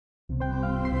The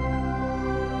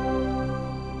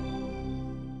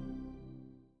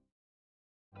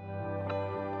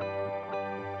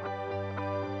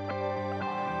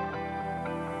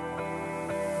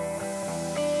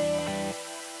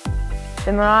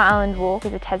Maria Island Walk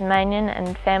is a Tasmanian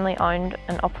and family-owned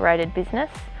and operated business.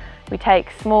 We take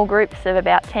small groups of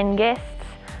about 10 guests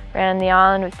around the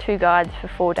island with 2 guides for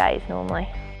 4 days normally.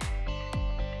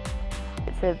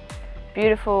 It's a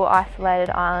beautiful isolated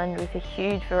island with a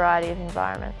huge variety of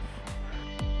environments.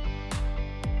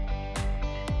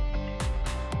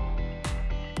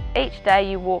 Each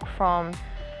day you walk from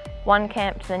one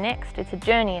camp to the next. It's a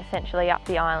journey essentially up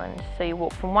the island. So you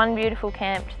walk from one beautiful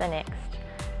camp to the next.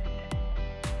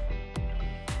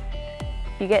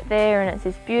 You get there and it's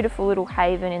this beautiful little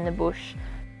haven in the bush.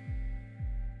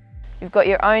 You've got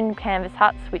your own canvas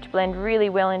huts which blend really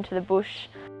well into the bush.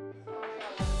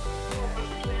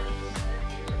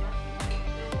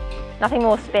 Nothing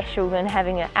more special than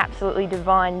having an absolutely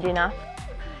divine dinner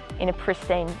in a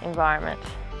pristine environment.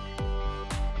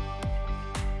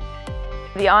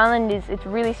 The island it's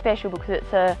really special because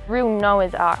it's a real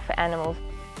Noah's Ark for animals.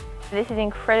 This is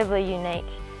incredibly unique.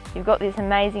 You've got this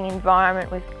amazing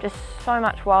environment with just so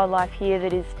much wildlife here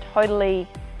that is totally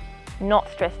not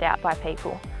stressed out by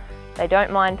people. They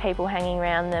don't mind people hanging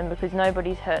around them because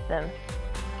nobody's hurt them.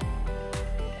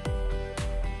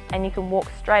 And you can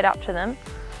walk straight up to them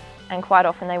and quite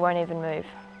often they won't even move.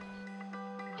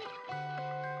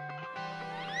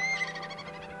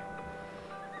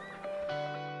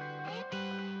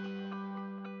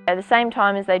 At the same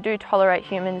time as they do tolerate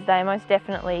humans, they are most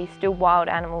definitely still wild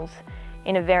animals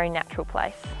in a very natural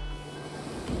place.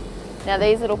 Now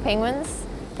these little penguins,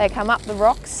 they come up the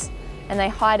rocks and they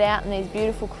hide out in these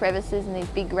beautiful crevices and these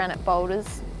big granite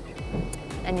boulders.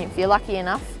 And if you're lucky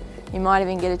enough, you might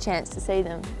even get a chance to see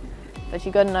them, but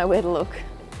you've got to know where to look.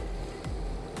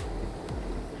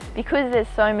 Because there's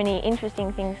so many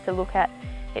interesting things to look at,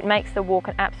 it makes the walk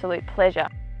an absolute pleasure.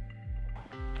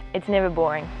 It's never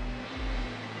boring.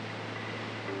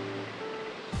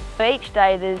 So each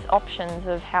day there's options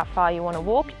of how far you want to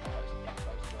walk.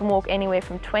 You can walk anywhere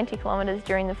from 20 kilometres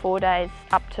during the 4 days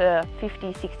up to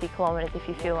 50, 60 kilometres if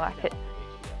you feel like it.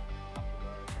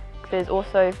 There's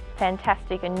also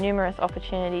fantastic and numerous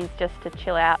opportunities just to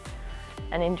chill out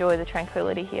and enjoy the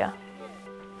tranquility here.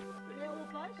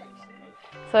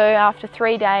 So after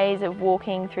 3 days of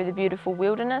walking through the beautiful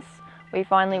wilderness, we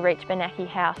finally reached Banaki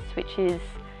House, which is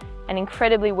an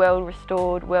incredibly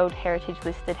well-restored, World Heritage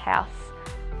listed house.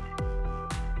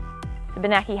 The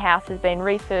Banaki House has been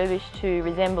refurbished to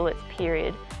resemble its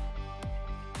period.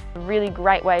 A really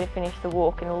great way to finish the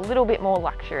walk in a little bit more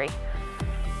luxury.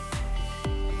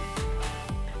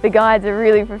 The guides are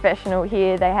really professional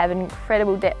here. They have an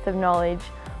incredible depth of knowledge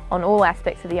on all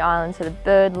aspects of the island, so the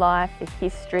bird life, the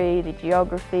history, the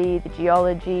geography, the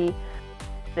geology.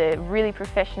 They're really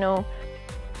professional.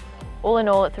 All in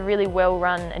all, it's a really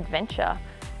well-run adventure.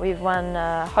 We've won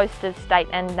a host of state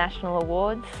and national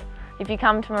awards. If you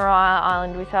come to Maria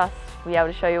Island with us, we'll be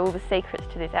able to show you all the secrets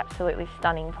to this absolutely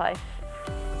stunning place.